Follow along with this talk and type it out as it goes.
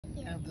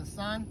of the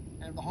Son,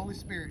 and of the Holy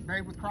Spirit,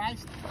 buried with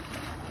Christ,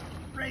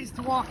 raised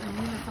to walk in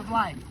newness of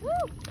life. Woo.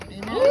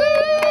 Amen.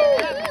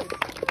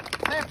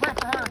 Say a prayer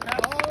for her,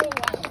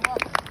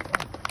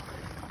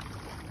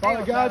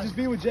 Father God, just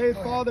be with Jade,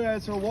 Father,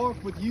 as her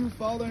walk with you,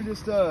 Father, and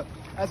just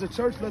as a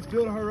church, let's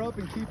build her up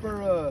and keep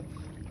her,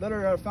 let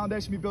her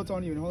foundation be built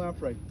on you. And hold on, I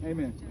pray.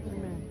 Amen.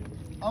 Amen.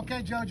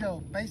 Okay,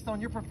 JoJo, based on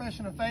your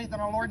profession of faith in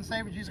our Lord and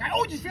Savior Jesus Christ.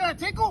 Oh, did you feel that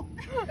tickle?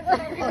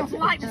 It's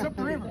lightness up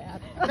the river.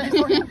 Based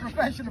on your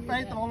profession of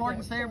faith in our Lord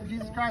and Savior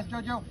Jesus Christ,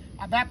 JoJo,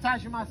 I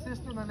baptize you, my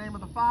sister, in the name of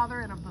the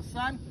Father, and of the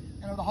Son,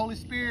 and of the Holy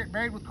Spirit,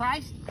 buried with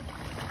Christ,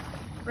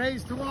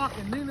 raised to walk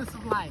in newness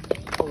of life.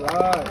 All right.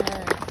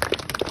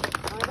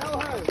 I know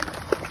her.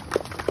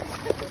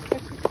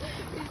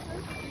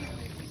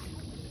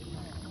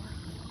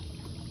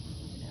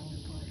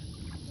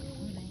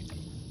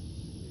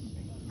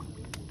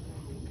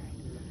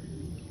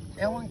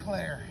 Ellen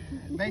Claire,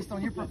 based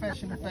on your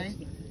profession of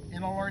faith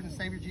in our Lord and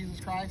Savior Jesus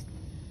Christ,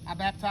 I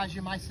baptize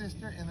you, my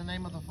sister, in the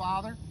name of the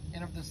Father,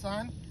 and of the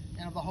Son,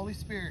 and of the Holy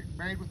Spirit,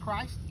 buried with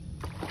Christ,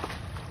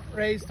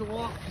 raised to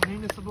walk in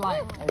newness of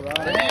life. All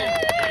right.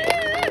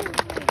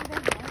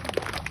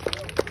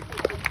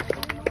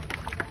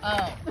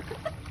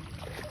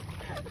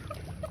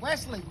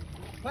 Wesley,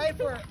 play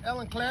for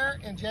Ellen Claire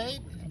and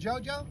Jade and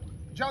JoJo.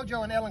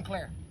 JoJo and Ellen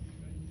Claire.